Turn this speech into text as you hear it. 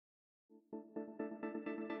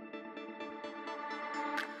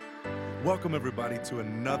Welcome, everybody, to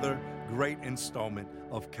another great installment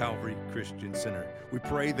of Calvary Christian Center. We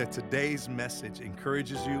pray that today's message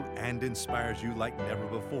encourages you and inspires you like never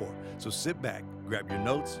before. So sit back, grab your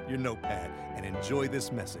notes, your notepad, and enjoy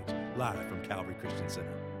this message live from Calvary Christian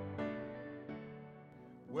Center.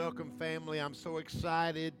 Welcome, family. I'm so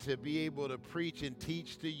excited to be able to preach and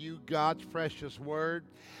teach to you God's precious word.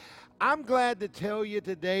 I'm glad to tell you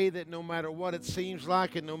today that no matter what it seems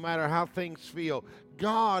like and no matter how things feel,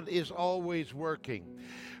 God is always working.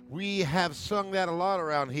 We have sung that a lot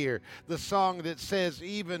around here. The song that says,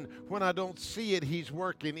 even when I don't see it, He's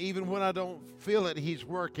working. Even when I don't feel it, He's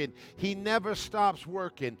working. He never stops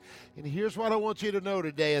working. And here's what I want you to know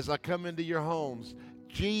today as I come into your homes.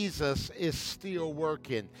 Jesus is still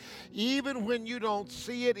working. Even when you don't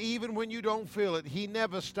see it, even when you don't feel it, He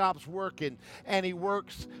never stops working, and He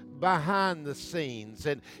works behind the scenes.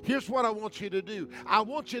 And here's what I want you to do. I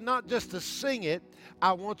want you not just to sing it,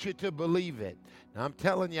 I want you to believe it. Now, I'm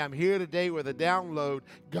telling you, I'm here today with a download.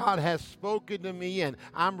 God has spoken to me, and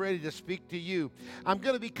I'm ready to speak to you. I'm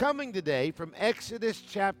going to be coming today from Exodus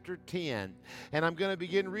chapter 10, and I'm going to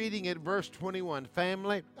begin reading at verse 21.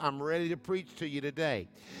 Family, I'm ready to preach to you today.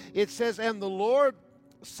 It says, "And the Lord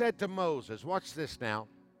said to Moses," watch this now,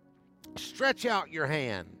 "Stretch out your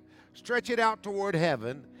hand, stretch it out toward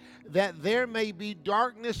heaven, that there may be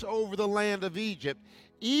darkness over the land of Egypt,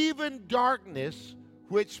 even darkness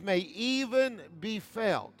which may even be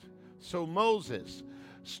felt." So Moses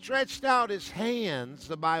stretched out his hands,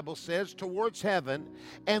 the Bible says, towards heaven,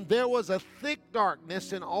 and there was a thick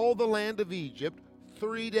darkness in all the land of Egypt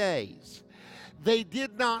 3 days. They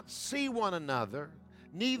did not see one another,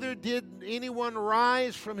 neither did anyone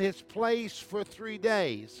rise from his place for 3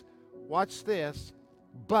 days. Watch this.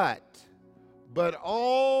 But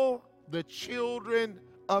all the children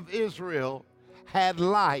of Israel had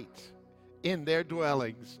light in their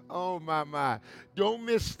dwellings. Oh, my. Don't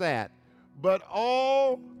miss that. But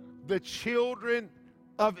all the children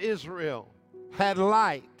of Israel had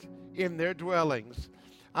light in their dwellings.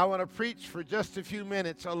 I want to preach for just a few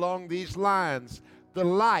minutes along these lines. The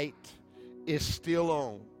light is still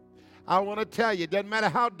on. I want to tell you, it doesn't matter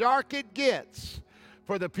how dark it gets,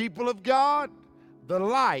 for the people of God, the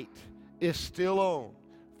light is still on.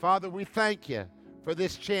 Father, we thank you for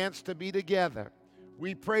this chance to be together.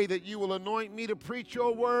 We pray that you will anoint me to preach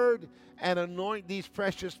your word and anoint these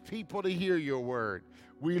precious people to hear your word.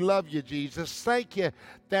 We love you, Jesus. Thank you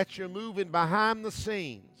that you're moving behind the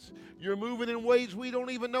scenes. You're moving in ways we don't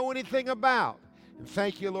even know anything about. And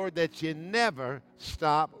thank you, Lord, that you never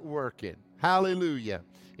stop working. Hallelujah.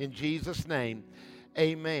 In Jesus' name,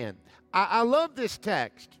 amen. I love this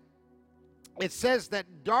text. It says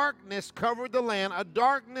that darkness covered the land, a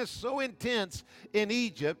darkness so intense in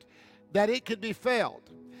Egypt that it could be felt.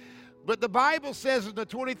 But the Bible says in the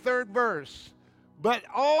 23rd verse, but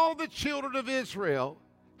all the children of Israel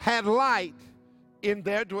had light in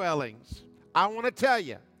their dwellings. I want to tell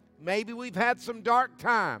you, maybe we've had some dark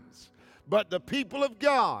times, but the people of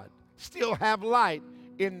God still have light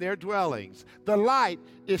in their dwellings. The light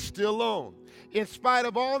is still on. In spite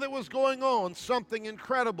of all that was going on, something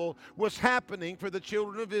incredible was happening for the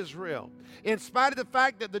children of Israel. In spite of the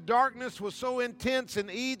fact that the darkness was so intense in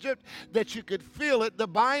Egypt that you could feel it, the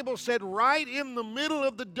Bible said right in the middle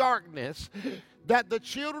of the darkness that the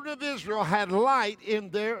children of Israel had light in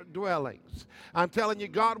their dwellings. I'm telling you,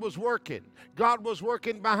 God was working. God was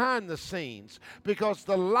working behind the scenes because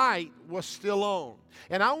the light was still on.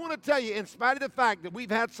 And I want to tell you, in spite of the fact that we've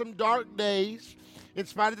had some dark days, in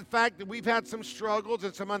spite of the fact that we've had some struggles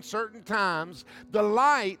and some uncertain times, the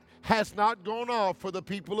light has not gone off for the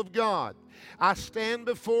people of God. I stand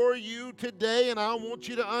before you today and I want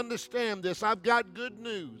you to understand this. I've got good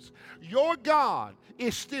news. Your God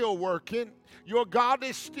is still working. Your God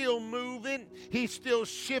is still moving. He's still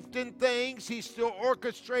shifting things. He's still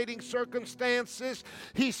orchestrating circumstances.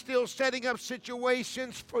 He's still setting up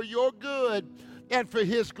situations for your good and for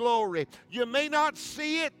His glory. You may not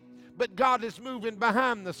see it, but God is moving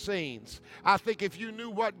behind the scenes. I think if you knew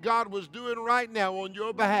what God was doing right now on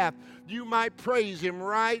your behalf, you might praise Him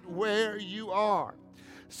right where you are.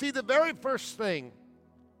 See, the very first thing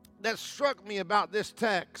that struck me about this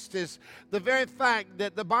text is the very fact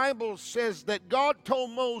that the Bible says that God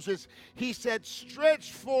told Moses, He said,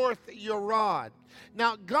 stretch forth your rod.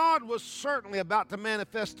 Now, God was certainly about to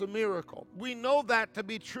manifest a miracle. We know that to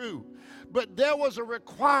be true. But there was a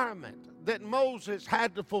requirement. that Moses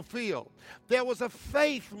had to fulfill. There was a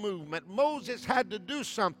faith movement. Moses had to do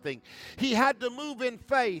something. He had to move in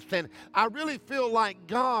faith. And I really feel like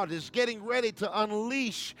God is getting ready to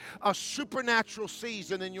unleash a supernatural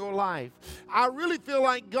season in your life. I really feel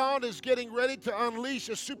like God is getting ready to unleash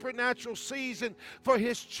a supernatural season for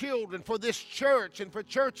His children, for this church, and for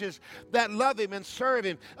churches that love Him and serve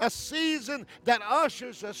Him. A season that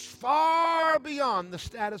ushers us far beyond the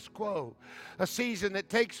status quo. A season that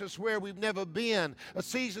takes us where we've never been. A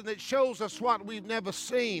season that shows us what we've never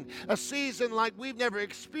seen. A season like we've never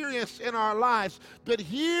experienced in our lives. But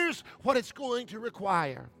here's what it's going to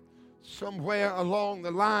require. Somewhere along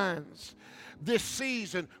the lines, this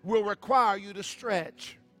season will require you to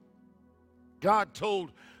stretch. God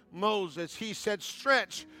told Moses, He said,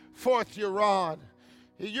 stretch forth your rod.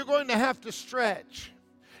 You're going to have to stretch.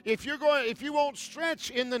 If you won't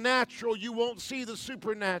stretch in the natural, you won't see the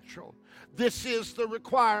supernatural. This is the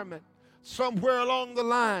requirement. Somewhere along the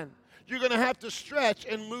line, you're going to have to stretch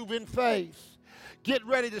and move in faith. Get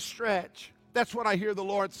ready to stretch. That's what I hear the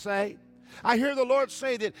Lord say. I hear the Lord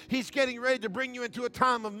say that He's getting ready to bring you into a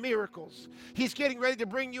time of miracles. He's getting ready to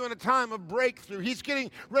bring you in a time of breakthrough. He's getting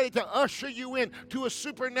ready to usher you into a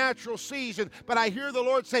supernatural season. But I hear the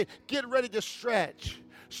Lord say, get ready to stretch.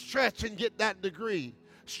 Stretch and get that degree.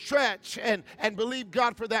 Stretch and believe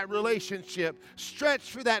God for that relationship.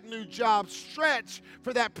 Stretch for that new job. Stretch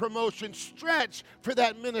for that promotion. Stretch for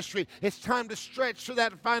that ministry. It's time to stretch for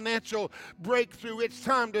that financial breakthrough. It's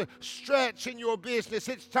time to stretch in your business.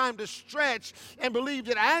 It's time to stretch and believe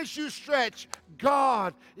that as you stretch,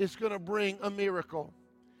 God is going to bring a miracle.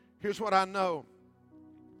 Here's what I know.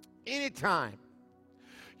 Anytime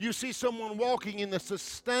you see someone walking in the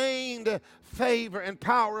sustained favor and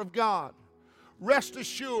power of God, rest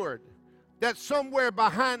assured that somewhere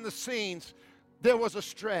behind the scenes there was a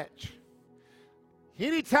stretch.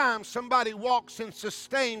 Anytime somebody walks in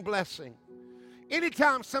sustained blessing,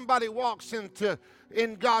 anytime somebody walks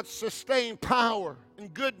in God's sustained power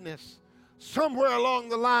and goodness, somewhere along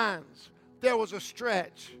the lines there was a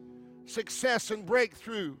stretch. Success and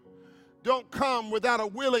breakthrough don't come without a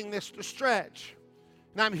willingness to stretch.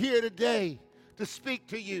 And I'm here today to speak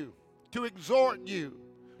to you, to exhort you,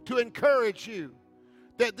 to encourage you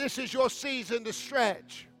that this is your season to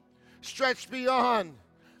stretch. Stretch beyond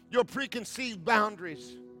your preconceived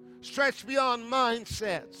boundaries. Stretch beyond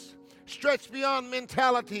mindsets. Stretch beyond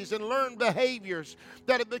mentalities and learned behaviors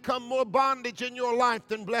that have become more bondage in your life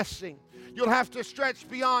than blessing. You'll have to stretch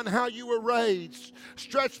beyond how you were raised.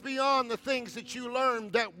 Stretch beyond the things that you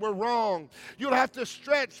learned that were wrong. You'll have to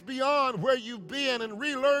stretch beyond where you've been and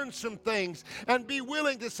relearn some things and be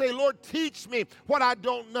willing to say, Lord, teach me what I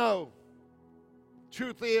don't know.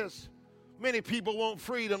 Truth is, many people want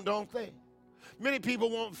freedom, don't they? Many people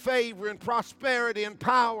want favor and prosperity and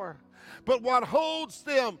power. But what holds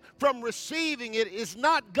them from receiving it is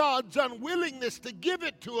not God's unwillingness to give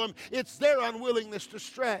it to them. It's their unwillingness to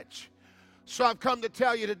stretch. So I've come to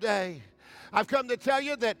tell you today, I've come to tell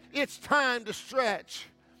you that it's time to stretch.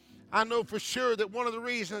 I know for sure that one of the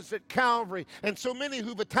reasons that Calvary and so many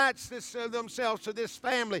who've attached themselves to this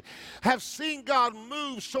family have seen God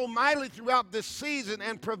move so mightily throughout this season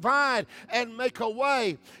and provide and make a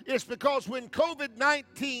way is because when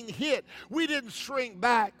COVID-19 hit, we didn't shrink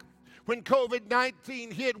back. When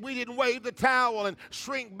COVID-19 hit, we didn't wave the towel and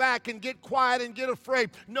shrink back and get quiet and get afraid.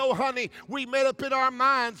 No, honey, we made up in our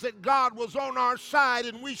minds that God was on our side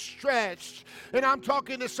and we stretched. And I'm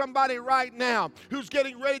talking to somebody right now who's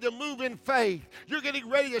getting ready to move in faith. You're getting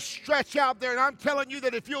ready to stretch out there, and I'm telling you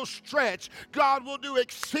that if you'll stretch, God will do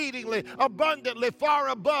exceedingly, abundantly, far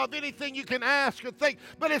above anything you can ask or think.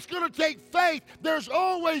 But it's going to take faith. There's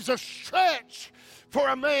always a stretch for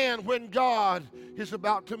a man when God is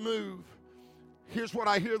about to move. Here's what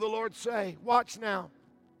I hear the Lord say. Watch now.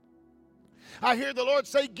 I hear the Lord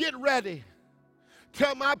say, get ready.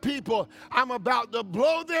 Tell my people I'm about to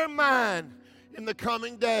blow their mind in the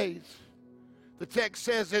coming days. The text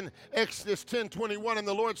says in Exodus 10:21, and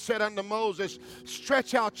the Lord said unto Moses,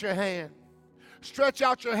 stretch out your hand. Stretch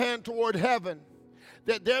out your hand toward heaven,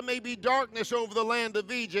 that there may be darkness over the land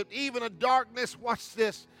of Egypt, even a darkness, watch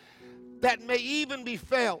this, that may even be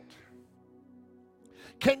felt.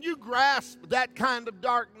 Can you grasp that kind of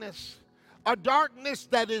darkness? A darkness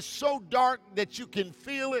that is so dark that you can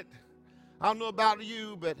feel it. I don't know about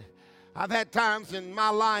you, but I've had times in my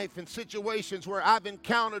life and situations where I've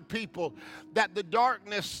encountered people that the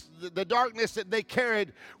darkness that they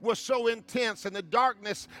carried was so intense, and the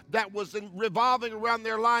darkness that was revolving around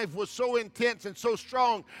their life was so intense and so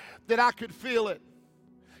strong that I could feel it.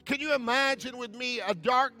 Can you imagine with me a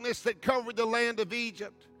darkness that covered the land of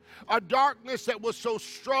Egypt? a darkness that was so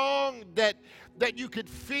strong that you could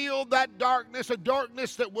feel that darkness, a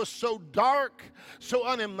darkness that was so dark, so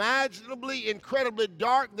unimaginably, incredibly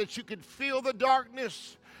dark that you could feel the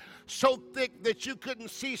darkness, so thick that you couldn't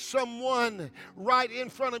see someone right in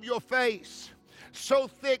front of your face, so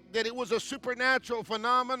thick that it was a supernatural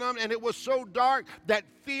phenomenon, and it was so dark that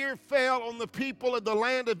fear fell on the people of the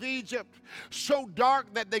land of Egypt, so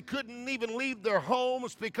dark that they couldn't even leave their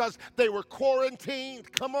homes because they were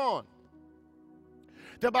quarantined. Come on.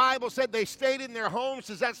 The Bible said they stayed in their homes.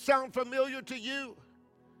 Does that sound familiar to you?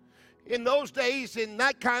 In those days, in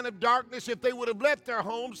that kind of darkness, if they would have left their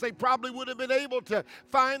homes, they probably would have been able to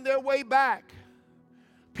find their way back.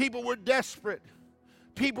 People were desperate.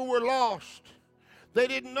 People were lost. They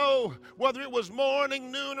didn't know whether it was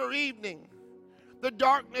morning, noon, or evening. The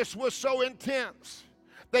darkness was so intense.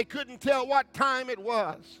 They couldn't tell what time it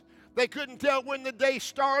was. They couldn't tell when the day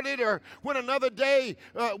started or when another day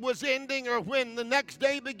was ending or when the next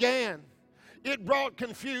day began. It brought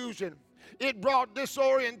confusion. It brought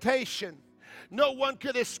disorientation. No one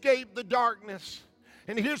could escape the darkness.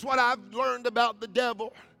 And here's what I've learned about the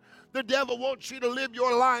devil. The devil wants you to live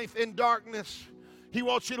your life in darkness. He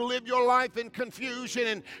wants you to live your life in confusion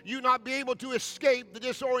and you not be able to escape the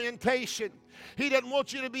disorientation. He doesn't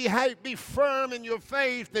want you to be firm in your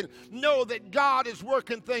faith and know that God is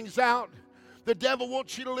working things out. The devil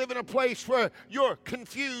wants you to live in a place where you're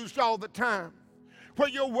confused all the time, where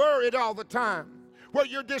you're worried all the time, where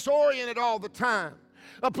you're disoriented all the time,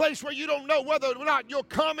 a place where you don't know whether or not you're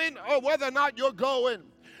coming or whether or not you're going.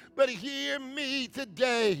 But hear me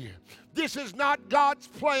today. This is not God's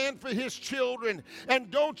plan for his children.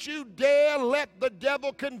 And don't you dare let the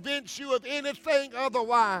devil convince you of anything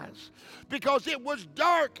otherwise. Because it was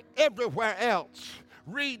dark everywhere else.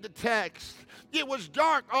 Read the text. It was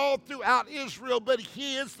dark all throughout Israel, but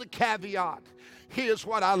here's the caveat. Here's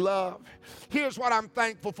what I love. Here's what I'm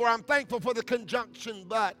thankful for. I'm thankful for the conjunction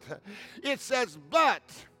but. It says, but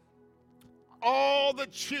all the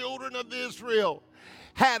children of Israel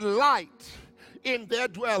had light in their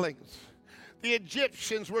dwellings. The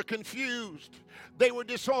Egyptians were confused. They were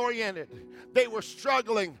disoriented. They were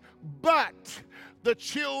struggling. But the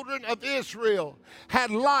children of Israel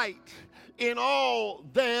had light in all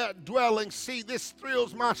their dwellings. See, this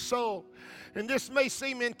thrills my soul. And this may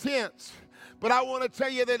seem intense, but I want to tell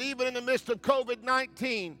you that even in the midst of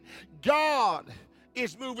COVID-19, God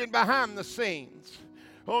is moving behind the scenes.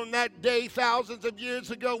 On that day, thousands of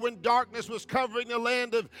years ago, when darkness was covering the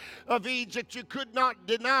land of Egypt, you could not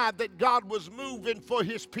deny that God was moving for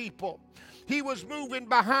his people. He was moving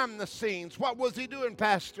behind the scenes. What was he doing,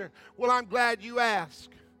 Pastor? Well, I'm glad you asked.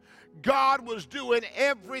 God was doing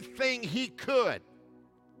everything he could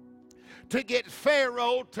to get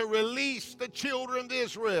Pharaoh to release the children of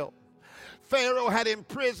Israel. Pharaoh had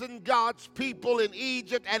imprisoned God's people in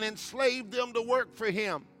Egypt and enslaved them to work for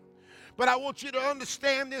him. But I want you to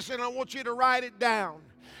understand this, and I want you to write it down.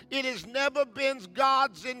 It has never been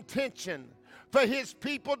God's intention for his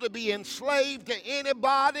people to be enslaved to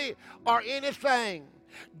anybody or anything.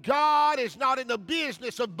 God is not in the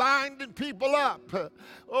business of binding people up.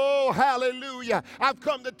 Oh, hallelujah. I've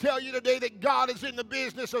come to tell you today that God is in the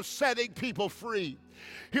business of setting people free.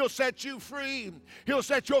 He'll set you free. He'll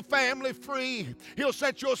set your family free. He'll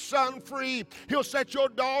set your son free. He'll set your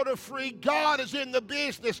daughter free. God is in the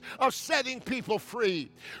business of setting people free.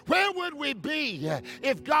 Where would we be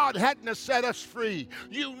if God hadn't have set us free?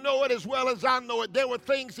 You know it as well as I know it. There were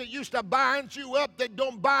things that used to bind you up that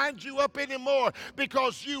don't bind you up anymore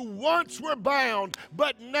because you once were bound,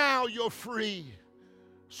 but now you're free.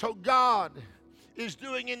 So God is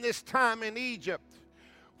doing in this time in Egypt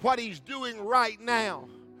what he's doing right now.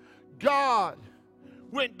 God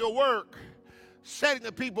went to work setting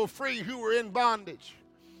the people free who were in bondage.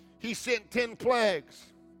 He sent 10 plagues,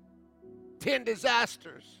 10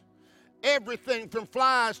 disasters, everything from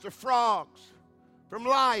flies to frogs, from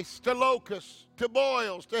lice to locusts, to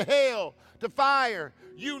boils, to hail, to fire,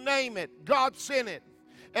 you name it, God sent it.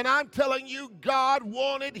 And I'm telling you, God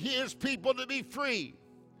wanted his people to be free.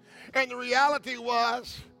 And the reality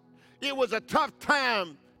was, it was a tough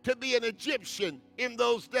time to be an Egyptian in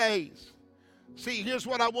those days. See, here's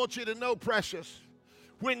what I want you to know, precious.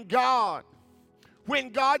 When God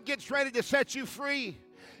gets ready to set you free,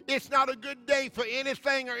 it's not a good day for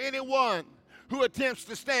anything or anyone who attempts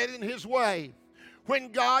to stand in his way.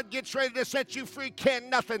 When God gets ready to set you free, can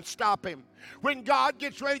nothing stop him. When God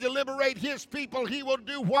gets ready to liberate his people, he will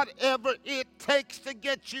do whatever it takes to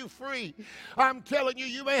get you free. I'm telling you,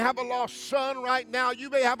 you may have a lost son right now. You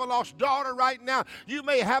may have a lost daughter right now. You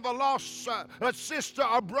may have a lost a sister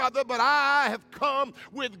or brother, but I have come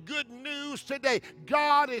with good news today.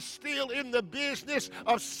 God is still in the business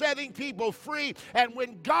of setting people free, and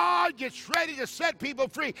when God gets ready to set people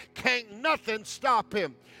free, can't nothing stop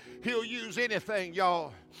him. He'll use anything,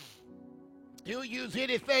 y'all. He'll use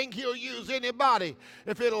anything. He'll use anybody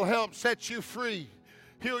if it'll help set you free.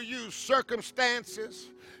 He'll use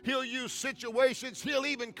circumstances. He'll use situations. He'll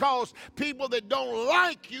even cause people that don't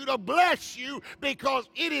like you to bless you because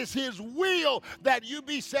it is his will that you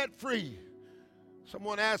be set free.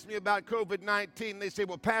 Someone asked me about COVID-19. They say,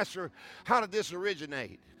 well, Pastor, how did this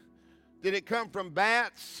originate? Did it come from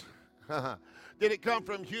bats? Did it come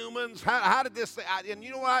from humans? How did this? And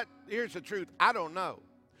you know what? Here's the truth. I don't know.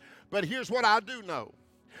 But here's what I do know.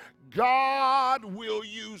 God will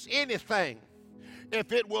use anything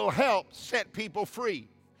if it will help set people free.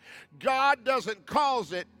 God doesn't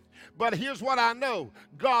cause it, but here's what I know.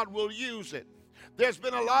 God will use it. There's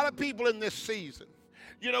been a lot of people in this season.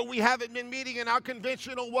 You know, we haven't been meeting in our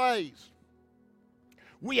conventional ways.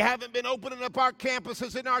 We haven't been opening up our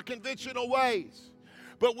campuses in our conventional ways.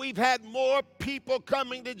 But we've had more people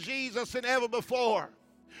coming to Jesus than ever before.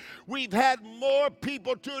 We've had more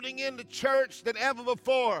people tuning into church than ever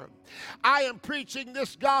before. I am preaching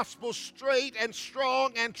this gospel straight and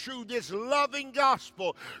strong and true, this loving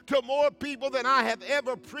gospel, to more people than I have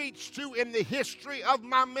ever preached to in the history of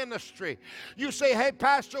my ministry. You say, hey,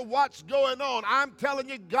 Pastor, what's going on? I'm telling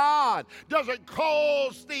you, God doesn't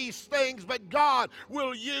cause these things, but God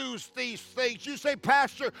will use these things. You say,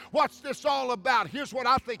 Pastor, what's this all about? Here's what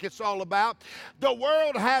I think it's all about. The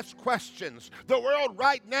world has questions. The world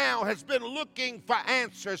right now has been looking for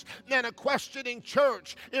answers, and a questioning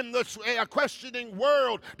church a questioning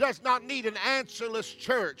world does not need an answerless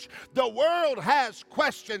church. The world has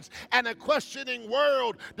questions, and a questioning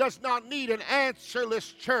world does not need an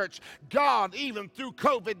answerless church. God, even through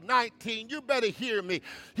COVID-19, you better hear me,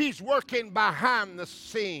 he's working behind the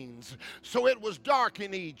scenes. So it was dark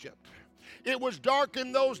in Egypt. It was dark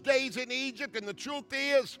in those days in Egypt, and the truth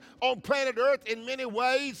is, on planet Earth, in many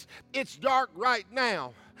ways, it's dark right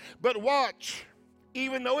now. But watch,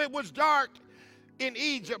 even though it was dark in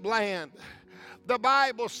Egypt land, the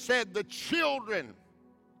Bible said the children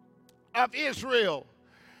of Israel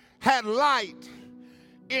had light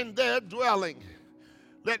in their dwelling.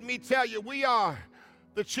 Let me tell you, we are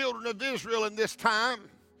the children of Israel in this time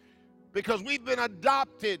because we've been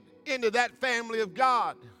adopted into that family of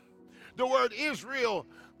God. The word Israel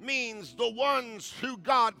means the ones who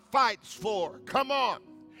God fights for. Come on.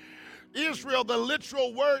 Israel, the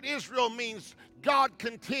literal word Israel means God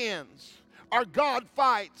contends or God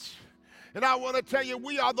fights. And I want to tell you,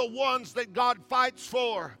 we are the ones that God fights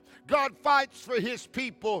for. God fights for his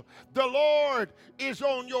people. The Lord is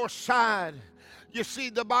on your side. You see,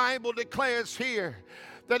 the Bible declares here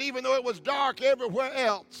that even though it was dark everywhere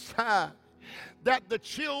else, that the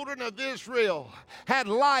children of Israel had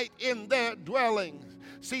light in their dwellings.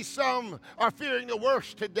 See, some are fearing the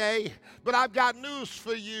worst today, but I've got news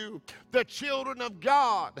for you. The children of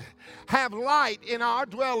God have light in our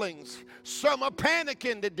dwellings. Some are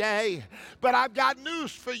panicking today, but I've got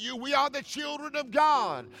news for you. We are the children of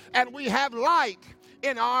God, and we have light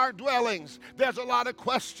in our dwellings. There's a lot of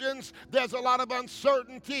questions. There's a lot of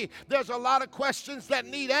uncertainty. There's a lot of questions that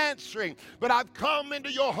need answering. But I've come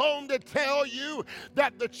into your home to tell you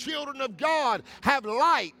that the children of God have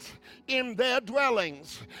light in their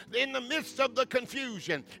dwellings. In the midst of the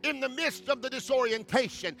confusion, in the midst of the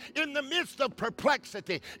disorientation, in the midst of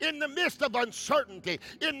perplexity, in the midst of uncertainty,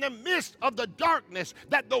 in the midst of the darkness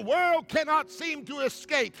that the world cannot seem to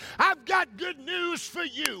escape, I've got good news for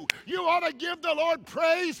you. You ought to give the Lord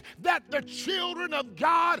praise that the children of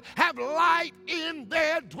God have light in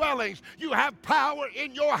their dwellings. You have power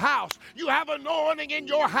in your house. You have anointing in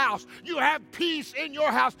your house. You have peace in your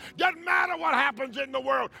house. Doesn't matter what happens in the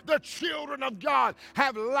world. The children of God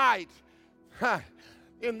have light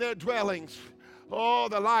in their dwellings. Oh,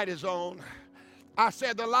 the light is on. I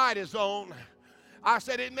said the light is on. I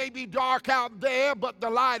said it may be dark out there, but the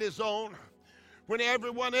light is on. When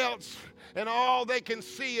everyone else and all they can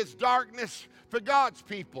see is darkness, for God's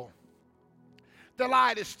people, the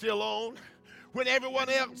light is still on. When everyone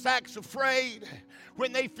else acts afraid,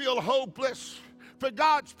 when they feel hopeless, for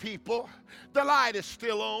God's people, the light is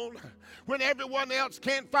still on. When everyone else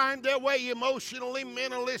can't find their way emotionally,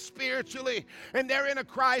 mentally, spiritually, and they're in a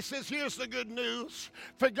crisis, here's the good news.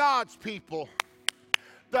 For God's people,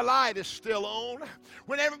 the light is still on.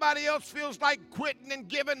 When everybody else feels like quitting and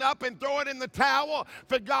giving up and throwing in the towel,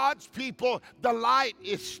 for God's people, the light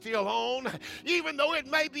is still on. Even though it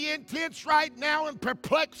may be intense right now and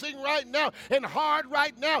perplexing right now and hard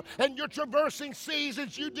right now, and you're traversing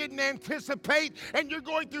seasons you didn't anticipate, and you're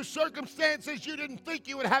going through circumstances you didn't think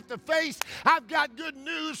you would have to face, I've got good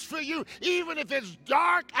news for you. Even if it's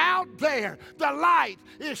dark out there, the light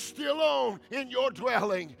is still on in your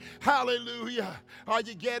dwelling. Hallelujah. Are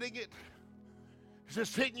you getting it? Is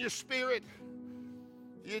this hitting your spirit?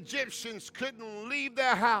 The Egyptians couldn't leave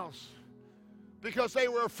their house because they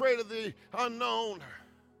were afraid of the unknown.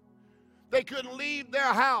 They couldn't leave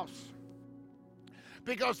their house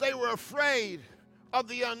because they were afraid of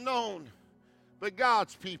the unknown. But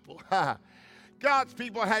God's people, God's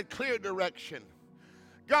people had clear direction.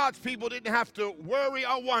 God's people didn't have to worry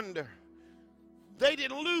or wonder. They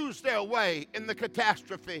didn't lose their way in the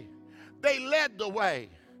catastrophe. They led the way.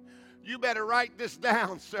 You better write this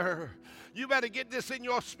down, sir. You better get this in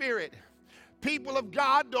your spirit. People of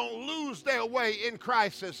God don't lose their way in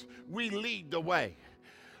crisis. We lead the way.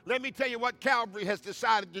 Let me tell you what Calvary has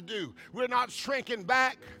decided to do. We're not shrinking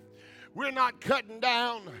back. We're not cutting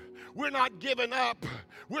down. We're not giving up.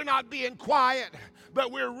 We're not being quiet,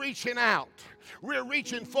 but we're reaching out. We're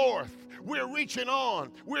reaching forth. We're reaching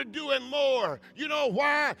on. We're doing more. You know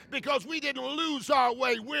why? Because we didn't lose our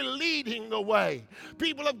way. We're leading the way.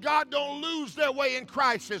 People of God don't lose their way in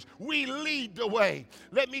crisis. We lead the way.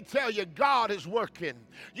 Let me tell you, God is working.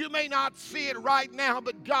 You may not see it right now,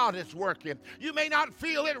 but God is working. You may not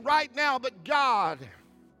feel it right now, but God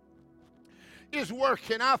is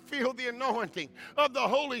working. I feel the anointing of the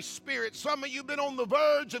Holy Spirit. Some of you have been on the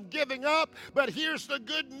verge of giving up, but here's the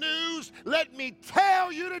good news. Let me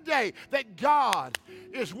tell you today that God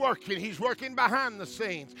is working. He's working behind the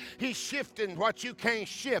scenes. He's shifting what you can't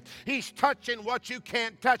shift. He's touching what you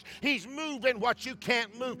can't touch. He's moving what you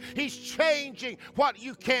can't move. He's changing what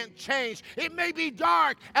you can't change. It may be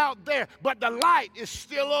dark out there, but the light is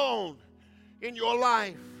still on in your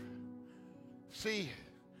life. See,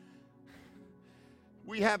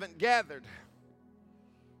 we haven't gathered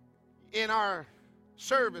in our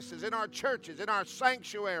services, in our churches, in our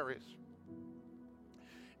sanctuaries,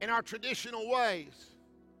 in our traditional ways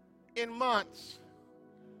in months.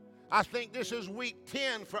 I think this is week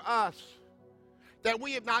 10 for us, that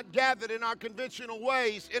we have not gathered in our conventional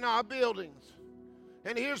ways in our buildings.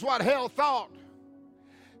 And here's what hell thought.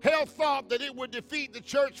 Hell thought that it would defeat the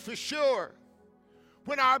church for sure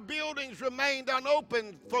when our buildings remained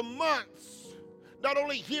unopened for months. Not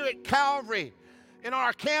only here at Calvary, in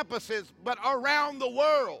our campuses, but around the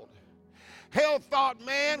world. Hell thought,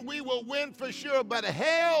 man, we will win for sure, but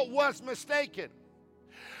hell was mistaken.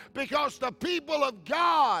 Because the people of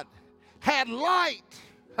God had light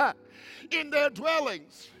in their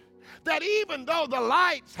dwellings. That even though the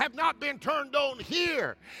lights have not been turned on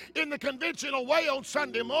here in the conventional way on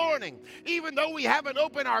Sunday morning, even though we haven't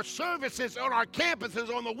opened our services on our campuses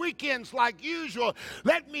on the weekends like usual,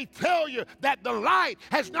 let me tell you that the light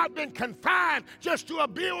has not been confined just to a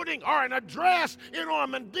building or an address in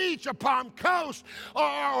Ormond Beach or Palm Coast or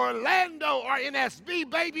Orlando or in SB,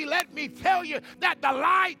 baby. Let me tell you that the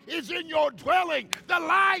light is in your dwelling. The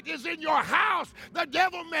light is in your house. The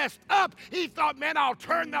devil messed up. He thought, man, I'll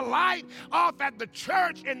turn the light off at the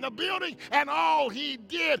church in the building, and all he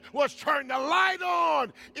did was turn the light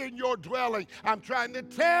on in your dwelling. I'm trying to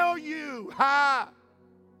tell you that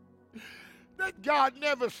God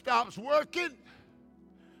never stops working.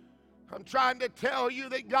 I'm trying to tell you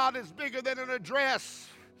that God is bigger than an address.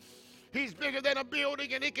 He's bigger than a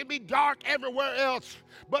building, and it can be dark everywhere else.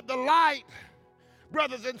 But the light,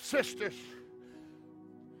 brothers and sisters,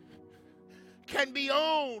 can be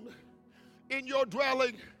on in your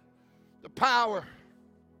dwelling. The power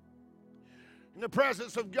and the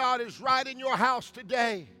presence of God is right in your house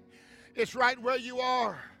today. It's right where you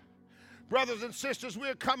are. Brothers and sisters,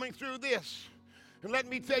 we're coming through this. And let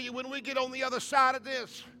me tell you, when we get on the other side of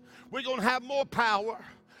this, we're going to have more power.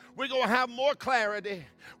 We're going to have more clarity.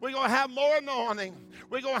 We're going to have more anointing.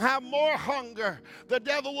 We're going to have more hunger. The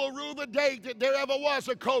devil will rue the day that there ever was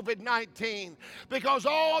a COVID-19. Because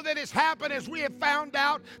all that has happened is we have found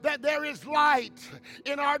out that there is light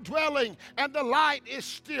in our dwelling, and the light is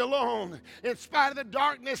still on. In spite of the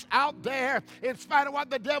darkness out there, in spite of what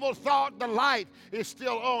the devil thought, the light is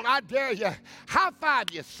still on. I dare you, high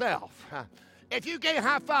five yourself If you can't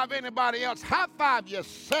high five anybody else, high five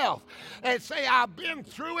yourself and say, I've been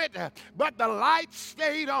through it, but the light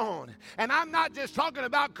stayed on. And I'm not just talking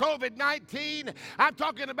about COVID-19. I'm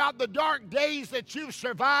talking about the dark days that you've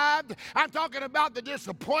survived. I'm talking about the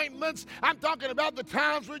disappointments. I'm talking about the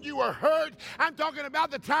times when you were hurt. I'm talking about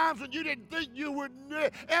the times when you didn't think you would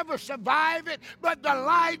ever survive it, but the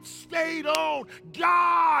light stayed on.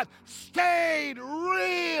 God stayed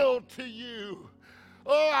real to you.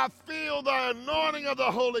 Oh, I feel the anointing of the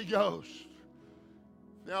Holy Ghost.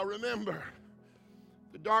 Now remember,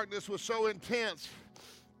 the darkness was so intense,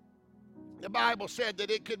 the Bible said that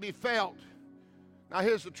it could be felt. Now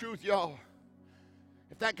here's the truth, y'all.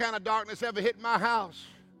 If that kind of darkness ever hit my house,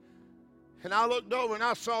 and I looked over and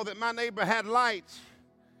I saw that my neighbor had lights,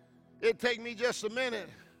 it'd take me just a minute,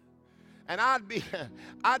 and I'd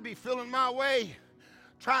be feeling my way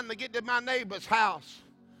trying to get to my neighbor's house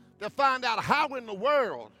to find out how in the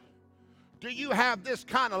world do you have this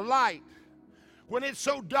kind of light when it's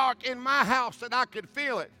so dark in my house that I could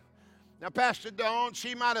feel it. Now, Pastor Dawn,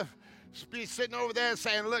 she might have been sitting over there and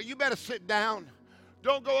saying, look, you better sit down.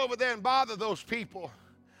 Don't go over there and bother those people.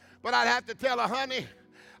 But I'd have to tell her, honey,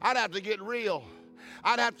 I'd have to get real.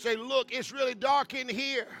 I'd have to say, look, it's really dark in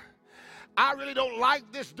here. I really don't like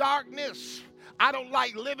this darkness. I don't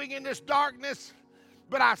like living in this darkness,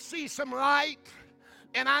 but I see some light.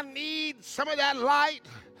 And I need some of that light.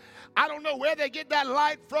 I don't know where they get that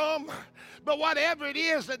light from, but whatever it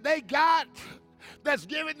is that they got that's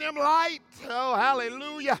giving them light, oh,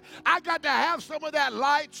 hallelujah, I got to have some of that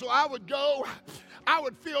light. So I would go, I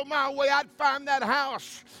would feel my way, I'd find that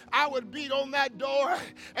house, I would beat on that door,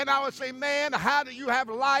 and I would say, man, how do you have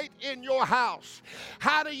light in your house?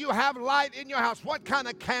 How do you have light in your house? What kind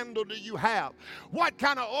of candle do you have? What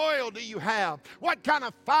kind of oil do you have? What kind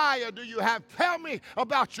of fire do you have? Tell me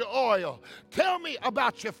about your oil. Tell me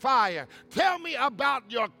about your fire. Tell me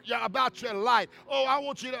about your light. Oh, I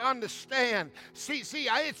want you to understand. See,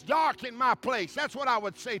 it's dark in my place. That's what I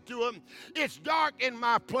would say to him. It's dark in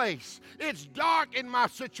my place. It's dark in my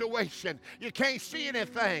situation. You can't see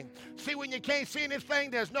anything. See, when you can't see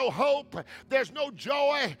anything, there's no hope, there's no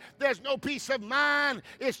joy, there's no peace of mind.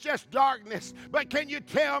 It's just darkness. But can you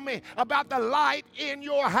tell me about the light in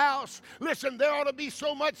your house? Listen, there ought to be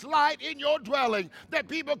so much light in your dwelling that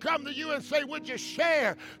people come to you and say, would you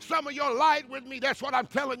share some of your light with me? That's what I'm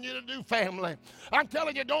telling you to do, family. I'm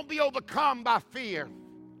telling you, don't be overcome by fear.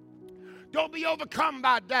 Don't be overcome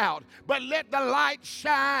by doubt, but let the light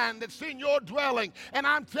shine that's in your dwelling. And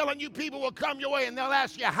I'm telling you, people will come your way and they'll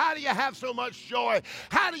ask you, how do you have so much joy?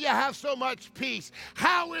 How do you have so much peace?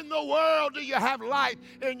 How in the world do you have light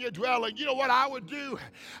in your dwelling? You know what I would do?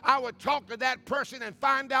 I would talk to that person and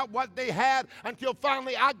find out what they had until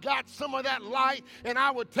finally I got some of that light, and I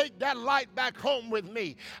would take that light back home with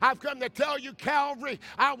me. I've come to tell you, Calvary,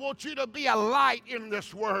 I want you to be a light in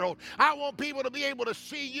this world. I want people to be able to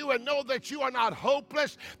see you and know that you are not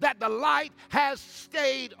hopeless, that the light has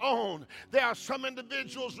stayed on. There are some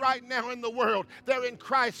individuals right now in the world, they're in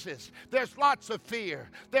crisis. There's lots of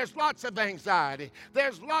fear. There's lots of anxiety.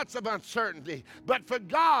 There's lots of uncertainty. But for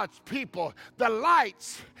God's people, the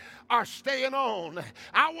lights are staying on.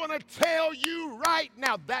 I want to tell you right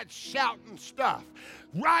now, that's shouting stuff.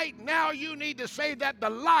 Right now, you need to say that the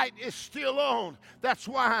light is still on. That's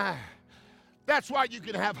why you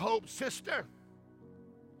can have hope, sister.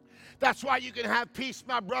 That's why you can have peace,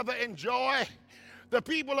 my brother, and joy. The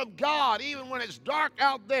people of God, even when it's dark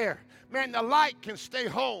out there, man, the light can stay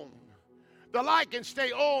home. The light can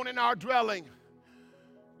stay on in our dwelling.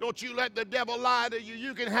 Don't you let the devil lie to you.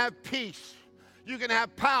 You can have peace. You can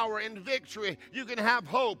have power and victory. You can have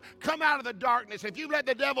hope. Come out of the darkness. If you let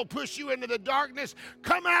the devil push you into the darkness,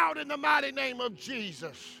 come out in the mighty name of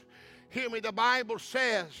Jesus. Hear me, the Bible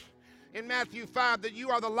says in Matthew 5 that you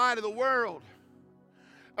are the light of the world.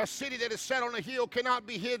 A city that is set on a hill cannot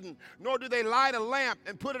be hidden, nor do they light a lamp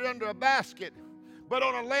and put it under a basket, but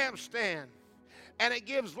on a lampstand. And it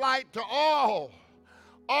gives light to all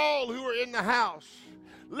who are in the house.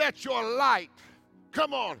 Let your light,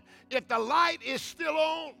 come on, if the light is still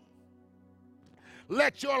on,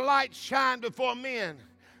 let your light shine before men,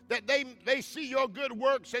 that they see your good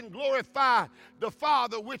works and glorify the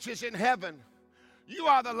Father which is in heaven. You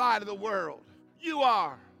are the light of the world. You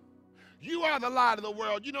are. You are the light of the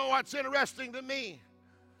world. You know what's interesting to me?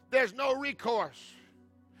 There's no recourse.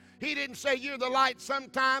 He didn't say you're the light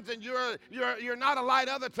sometimes and you're not a light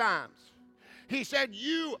other times. He said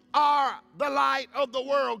you are the light of the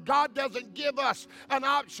world. God doesn't give us an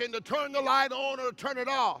option to turn the light on or turn it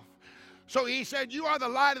off. So he said you are the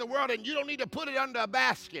light of the world and you don't need to put it under a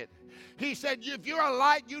basket. He said if you're a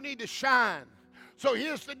light, you need to shine. So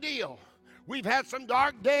here's the deal. We've had some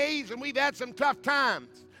dark days and we've had some tough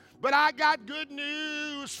times. But I got good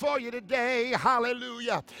news for you today.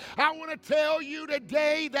 Hallelujah. I want to tell you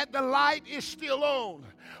today that the light is still on.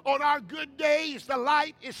 On our good days, the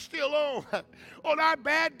light is still on. On our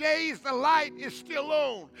bad days, the light is still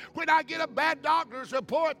on. When I get a bad doctor's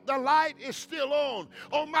report, the light is still on.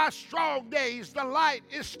 On my strong days, the light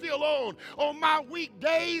is still on. On my weak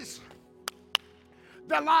days,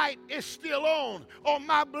 the light is still on. On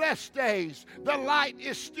my blessed days, the light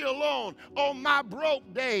is still on. On my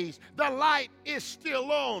broke days, the light is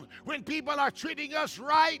still on. When people are treating us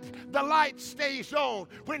right, the light stays on.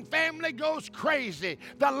 When family goes crazy,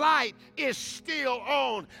 the light is still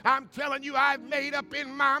on. I'm telling you, I've made up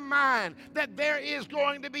in my mind that there is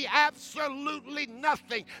going to be absolutely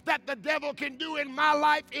nothing that the devil can do in my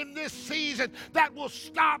life in this season that will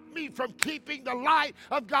stop me from keeping the light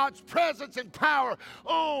of God's presence and power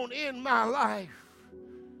on in my life.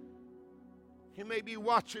 You may be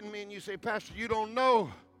watching me and you say, Pastor, you don't know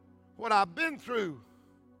what I've been through.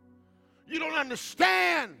 You don't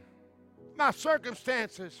understand my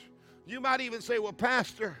circumstances. You might even say, well,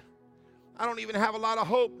 Pastor, I don't even have a lot of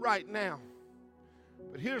hope right now.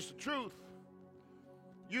 But here's the truth.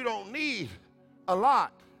 You don't need a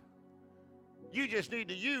lot. You just need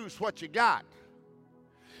to use what you got.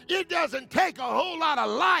 It doesn't take a whole lot of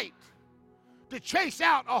light to chase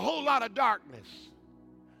out a whole lot of darkness.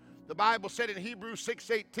 The Bible said in Hebrews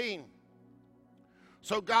 6:18,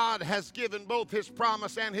 so God has given both his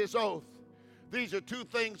promise and his oath. These are two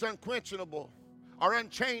things unquenchable or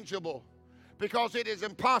unchangeable, because it is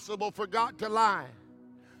impossible for God to lie.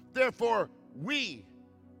 Therefore, we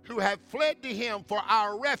who have fled to him for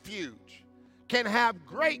our refuge can have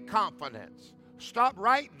great confidence. Stop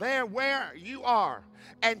right there where you are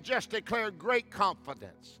and just declare great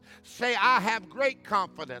confidence. Say, I have great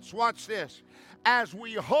confidence. Watch this. As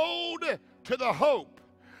we hold to the hope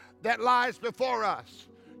that lies before us.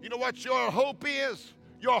 You know what your hope is?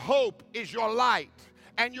 Your hope is your light,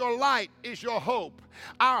 and your light is your hope.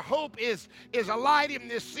 Our hope is a light in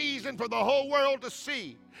this season for the whole world to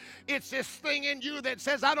see. It's this thing in you that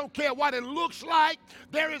says, I don't care what it looks like.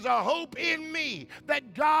 There is a hope in me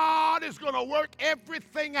that God is going to work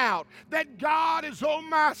everything out, that God is on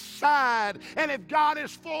my side. And if God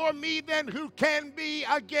is for me, then who can be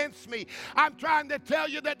against me? I'm trying to tell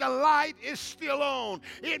you that the light is still on.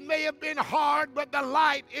 It may have been hard, but the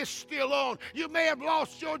light is still on. You may have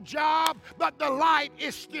lost your job, but the light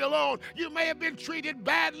is still on. You may have been treated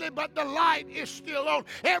badly, but the light is still on.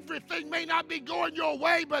 Everything may not be going your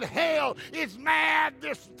way, but hell is mad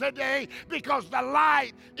today because the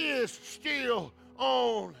light is still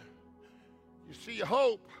on. You see,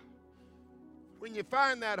 hope, when you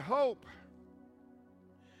find that hope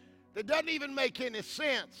that doesn't even make any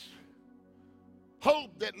sense,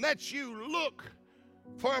 hope that lets you look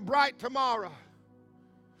for a bright tomorrow,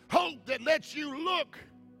 hope that lets you look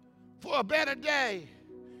for a better day,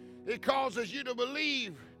 it causes you to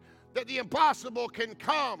believe that the impossible can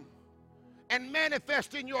come and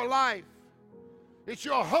manifest in your life. It's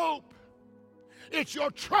your hope. It's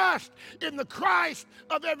your trust in the Christ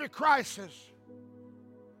of every crisis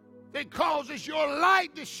that causes your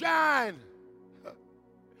light to shine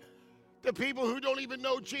to people who don't even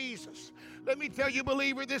know Jesus. Let me tell you,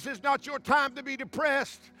 believer, this is not your time to be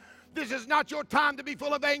depressed. This is not your time to be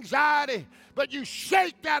full of anxiety, but you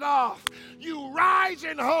shake that off. You rise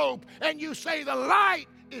in hope and you say, the light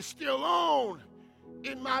is still on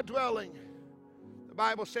in my dwelling. The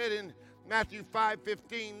Bible said in Matthew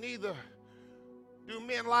 5:15, neither do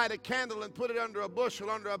men light a candle and put it under a bushel,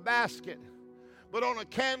 under a basket, but on a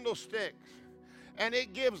candlestick, and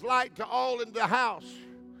it gives light to all in the house.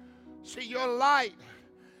 See, your light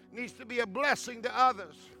needs to be a blessing to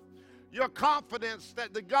others. Your confidence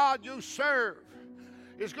that the God you serve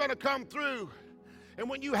is going to come through. And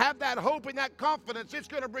when you have that hope and that confidence, it's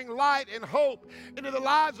going to bring light and hope into the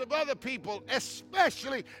lives of other people,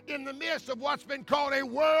 especially in the midst of what's been called a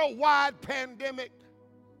worldwide pandemic.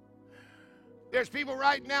 There's people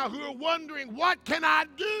right now who are wondering, what can I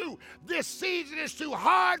do? This season is too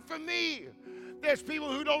hard for me. There's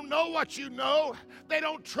people who don't know what you know. They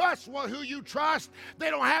don't trust who you trust. They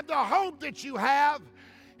don't have the hope that you have.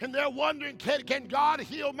 And they're wondering, can God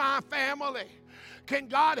heal my family? Can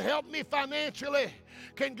God help me financially?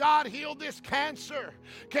 Can God heal this cancer?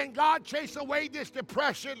 Can God chase away this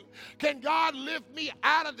depression? Can God lift me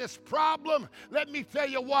out of this problem? Let me tell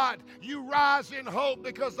you what, you rise in hope,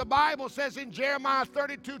 because the Bible says in Jeremiah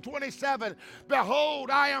 32:27,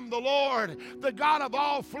 behold, I am the Lord, the God of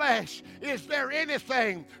all flesh. Is there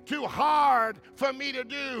anything too hard for me to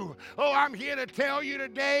do? Oh, I'm here to tell you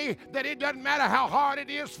today that it doesn't matter how hard it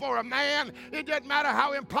is for a man. It doesn't matter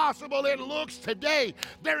how impossible it looks today.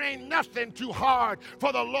 There ain't nothing too hard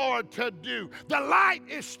for the Lord to do. The light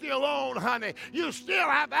is still on, honey. You still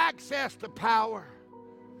have access to power.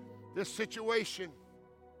 This situation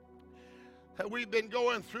that we've been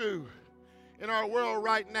going through in our world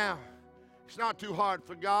right now, it's not too hard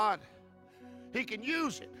for God. He can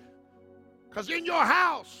use it. Because in your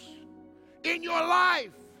house, in your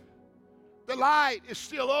life, the light is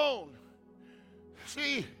still on.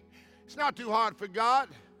 See, it's not too hard for God.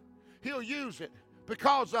 He'll use it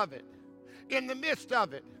because of it. In the midst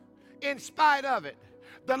of it, in spite of it,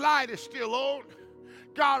 the light is still on.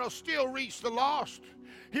 God will still reach the lost.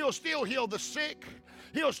 He'll still heal the sick.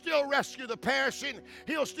 He'll still rescue the perishing.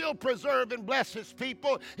 He'll still preserve and bless his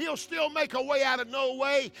people. He'll still make a way out of no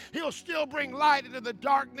way. He'll still bring light into the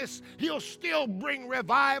darkness. He'll still bring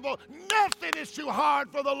revival. Nothing is too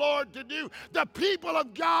hard for the Lord to do. The people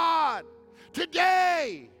of God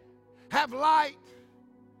today have light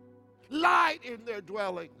in their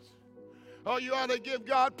dwellings. Oh, you ought to give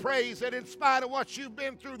God praise that in spite of what you've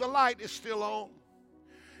been through, the light is still on.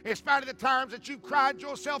 In spite of the times that you've cried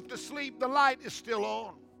yourself to sleep, the light is still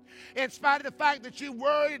on. In spite of the fact that you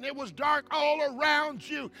worried and it was dark all around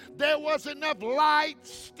you, there was enough light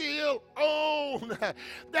still on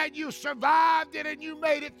that you survived it and you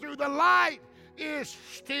made it through. The light is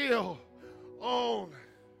still on.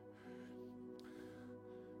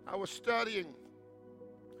 I was studying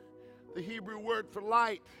the Hebrew word for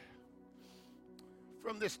light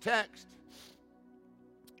from this text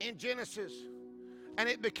in Genesis. And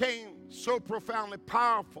it became so profoundly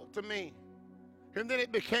powerful to me. And then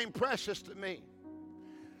it became precious to me.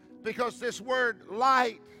 Because this word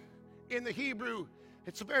light in the Hebrew,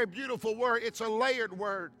 it's a very beautiful word. It's a layered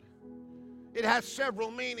word. It has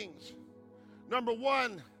several meanings. Number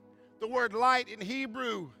one, the word light in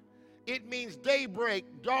Hebrew, it means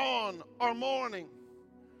daybreak, dawn, or morning.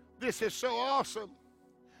 This is so awesome.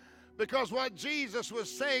 Because what Jesus was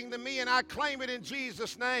saying to me, and I claim it in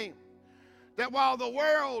Jesus' name, that while the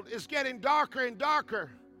world is getting darker and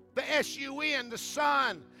darker, the S-U-N, the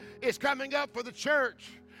sun, is coming up for the church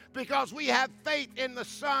because we have faith in the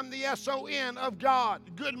Son, the S-O-N of God.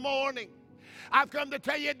 Good morning. I've come to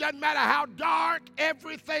tell you, it doesn't matter how dark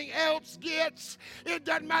everything else gets. It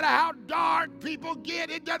doesn't matter how dark people get.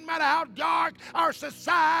 It doesn't matter how dark our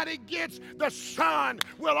society gets. The sun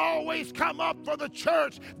will always come up for the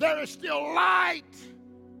church. There is still light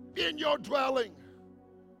in your dwelling.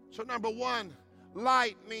 So number one,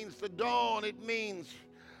 light means the dawn. It means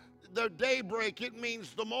the daybreak. It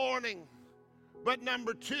means the morning. But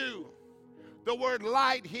number two, the word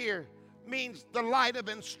light here means the light of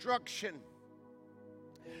instruction.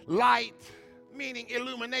 Light meaning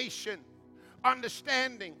illumination,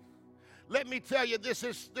 understanding. Let me tell you,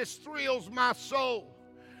 this thrills my soul,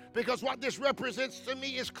 because what this represents to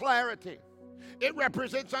me is clarity. It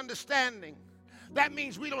represents understanding. That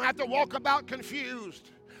means we don't have to walk about confused.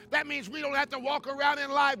 That means we don't have to walk around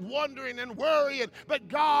in life wondering and worrying, but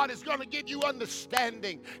God is going to give you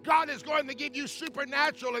understanding. God is going to give you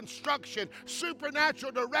supernatural instruction,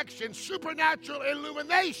 supernatural direction, supernatural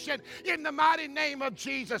illumination in the mighty name of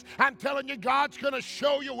Jesus. I'm telling you, God's going to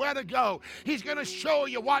show you where to go. He's going to show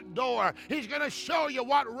you what door. He's going to show you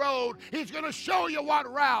what road. He's going to show you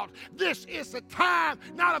what route. This is a time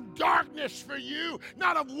not of darkness for you,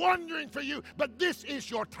 not of wondering for you, but this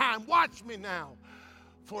is your time. Watch me now.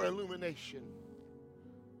 For illumination,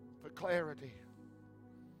 for clarity.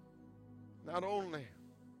 Not only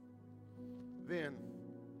then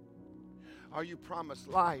are you promised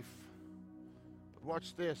life, but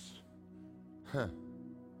watch this.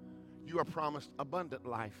 You are promised abundant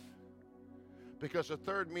life. Because the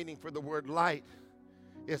third meaning for the word light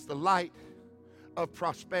is the light of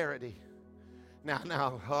prosperity.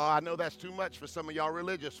 Now, I know that's too much for some of y'all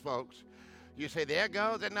religious folks. You say, there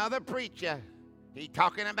goes another preacher. He's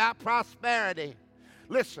talking about prosperity.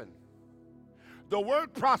 Listen, the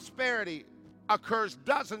word prosperity occurs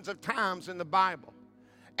dozens of times in the Bible,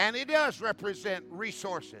 and it does represent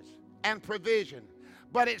resources and provision,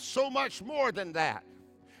 but it's so much more than that.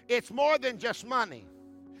 It's more than just money.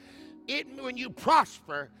 When you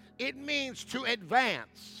prosper, it means to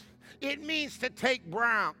advance. It means to take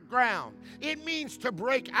ground. It means to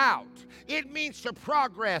break out. It means to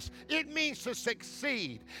progress. It means to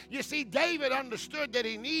succeed. You see, David understood that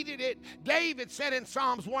he needed it. David said in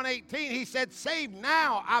Psalms 118, he said, save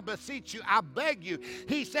now, I beseech you, I beg you.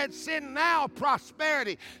 He said, send now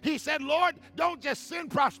prosperity. He said, Lord, don't just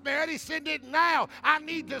send prosperity, send it now. I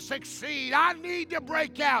need to succeed. I need to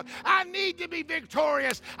break out. I need to be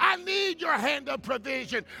victorious. I need your hand of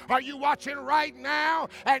provision. Are you watching right now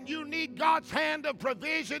and you need God's hand of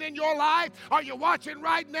provision in your life? Are you watching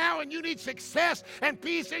right now and you need success and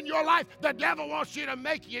peace in your life? The devil wants you to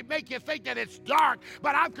make you think that it's dark,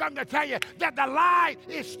 but I've come to tell you that the light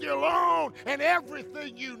is still on and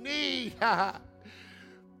everything you need.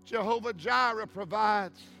 Jehovah Jireh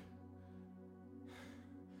provides.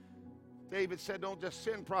 David said, don't just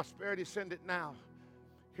send prosperity, send it now.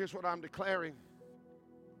 Here's what I'm declaring.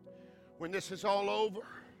 When this is all over,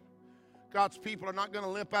 God's people are not going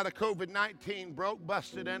to limp out of COVID-19 broke,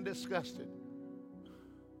 busted, and disgusted.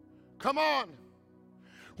 Come on.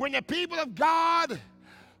 When the people of God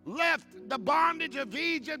left the bondage of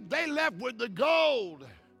Egypt, they left with the gold.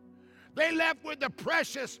 They left with the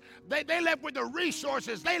precious. They left with the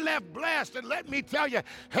resources. They left blessed. And let me tell you,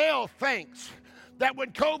 hell thinks that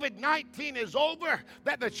when COVID-19 is over,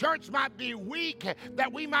 that the church might be weak,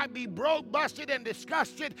 that we might be broke, busted, and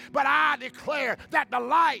disgusted, but I declare that the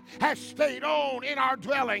light has stayed on in our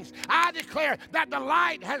dwellings. I declare that the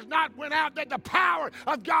light has not went out, that the power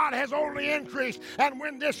of God has only increased. And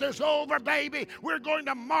when this is over, baby, we're going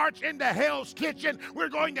to march into hell's kitchen. We're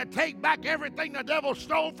going to take back everything the devil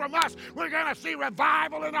stole from us. We're going to see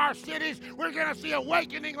revival in our cities. We're going to see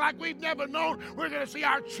awakening like we've never known. We're going to see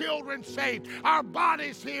our children saved, our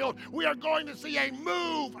bodies healed. We are going to see a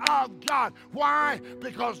move of God. Why?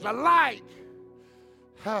 Because the light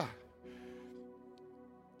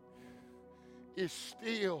is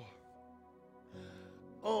still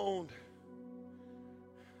on.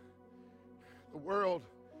 The world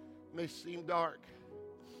may seem dark.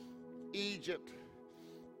 Egypt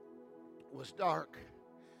was dark,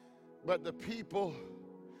 but the people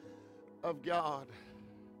of God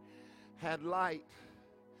had light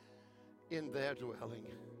in their dwelling.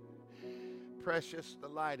 Precious, the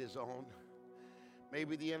light is on.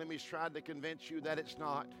 Maybe the enemy's tried to convince you that it's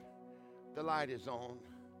not. The light is on.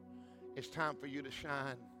 It's time for you to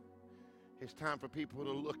shine. It's time for people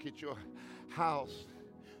to look at your house,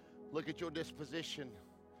 look at your disposition,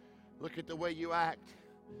 look at the way you act,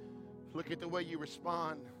 look at the way you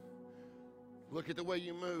respond, look at the way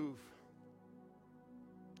you move,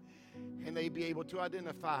 and they be able to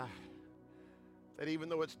identify that even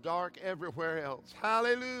though it's dark everywhere else,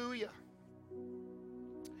 hallelujah,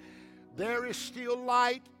 there is still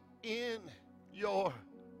light in your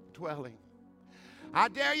dwelling. I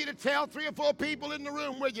dare you to tell 3 or 4 people in the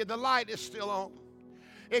room with you, the light is still on.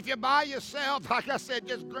 If you're by yourself, like I said,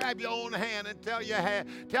 just grab your own hand and tell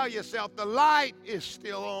yourself, the light is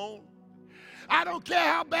still on. I don't care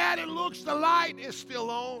how bad it looks, the light is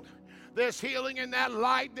still on. There's healing in that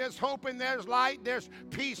light. There's hope in that light. There's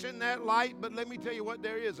peace in that light. But let me tell you what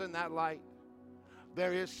there is in that light.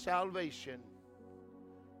 There is salvation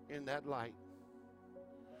in that light.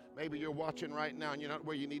 Maybe you're watching right now and you're not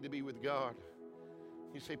where you need to be with God.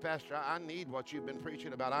 You say, Pastor, I need what you've been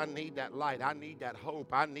preaching about. I need that light. I need that hope.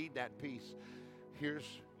 I need that peace. Here's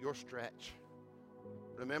your stretch.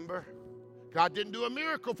 Remember, God didn't do a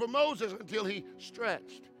miracle for Moses until he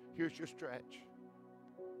stretched. Here's your stretch.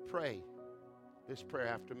 Pray this prayer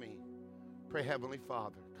after me. Pray, Heavenly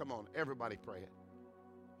Father. Come on, everybody pray it.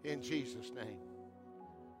 In Jesus' name,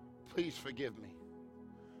 please forgive me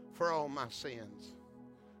for all my sins.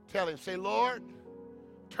 Tell him, say, Lord,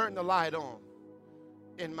 turn the light on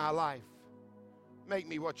in my life. Make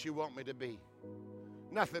me what you want me to be.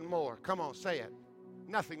 Nothing more. Come on, say it.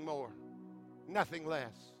 Nothing more, nothing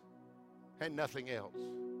less, and nothing else.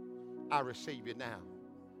 I receive you now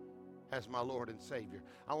as my Lord and Savior.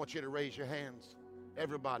 I want you to raise your hands,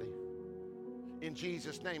 everybody. In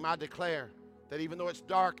Jesus' name, I declare that even though it's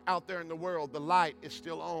dark out there in the world, the light is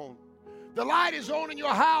still on. The light is on in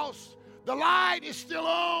your house. The light is still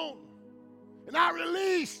on. And I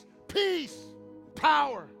release peace,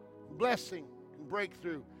 power, blessing, and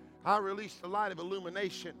breakthrough. I release the light of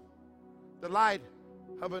illumination, the light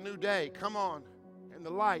of a new day. Come on. And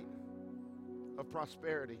the light of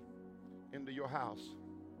prosperity into your house.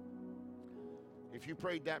 If you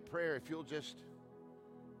prayed that prayer, if you'll just,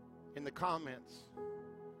 in the comments,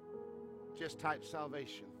 just type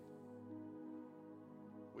salvation.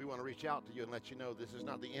 We want to reach out to you and let you know this is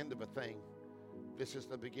not the end of a thing. This is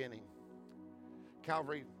the beginning.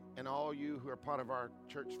 Calvary, and all you who are part of our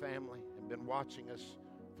church family and been watching us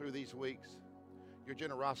through these weeks, your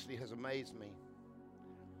generosity has amazed me.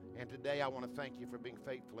 And today I want to thank you for being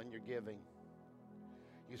faithful in your giving.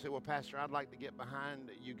 You say, well, Pastor, I'd like to get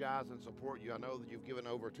behind you guys and support you. I know that you've given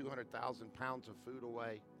over 200,000 pounds of food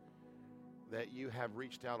away, that you have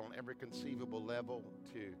reached out on every conceivable level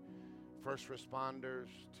to first responders,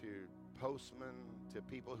 to postmen, to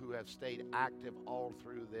people who have stayed active all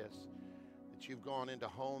through this, that you've gone into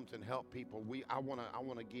homes and helped people. I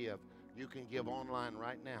want to give. You can give online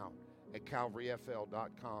right now at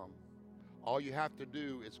calvaryfl.com. All you have to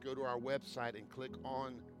do is go to our website and click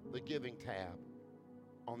on the giving tab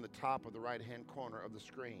on the top of the right-hand corner of the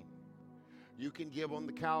screen. You can give on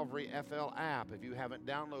the Calvary FL app. If you haven't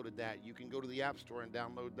downloaded that, you can go to the App Store and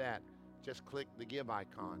download that. Just click the give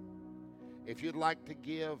icon. If you'd like to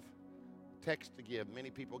give, text to give. Many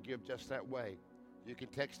people give just that way. You can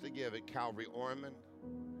text to give at Calvary Orman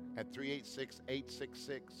at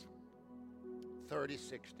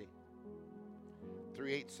 386-866-3060.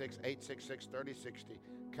 386-866-3060.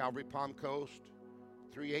 Calvary Palm Coast,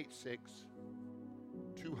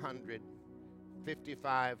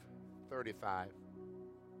 386-200-5535.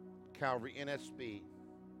 Calvary NSB,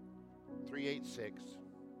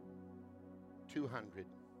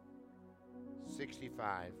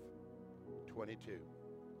 386-200-6522.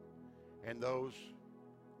 And those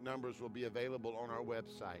numbers will be available on our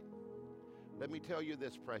website. Let me tell you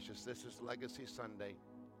this, precious. This is Legacy Sunday.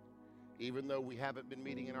 Even though we haven't been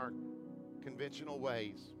meeting in our conventional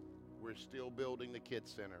ways, we're still building the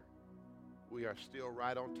Kids Center. We are still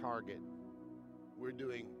right on target. We're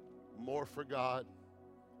doing more for God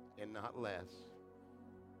and not less.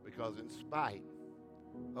 Because in spite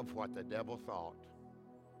of what the devil thought,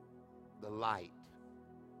 the light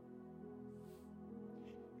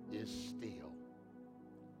is still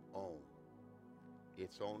on.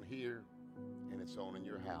 It's on here and it's on in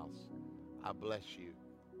your house. I bless you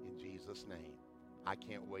in Jesus' name. I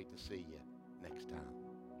can't wait to see you next time.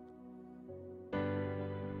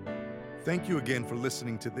 Thank you again for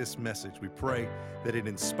listening to this message. We pray that it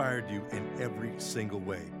inspired you in every single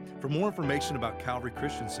way. For more information about Calvary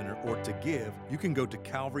Christian Center or to give, you can go to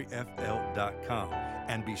calvaryfl.com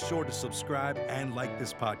and be sure to subscribe and like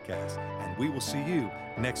this podcast. And we will see you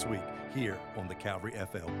next week here on the Calvary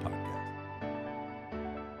FL podcast.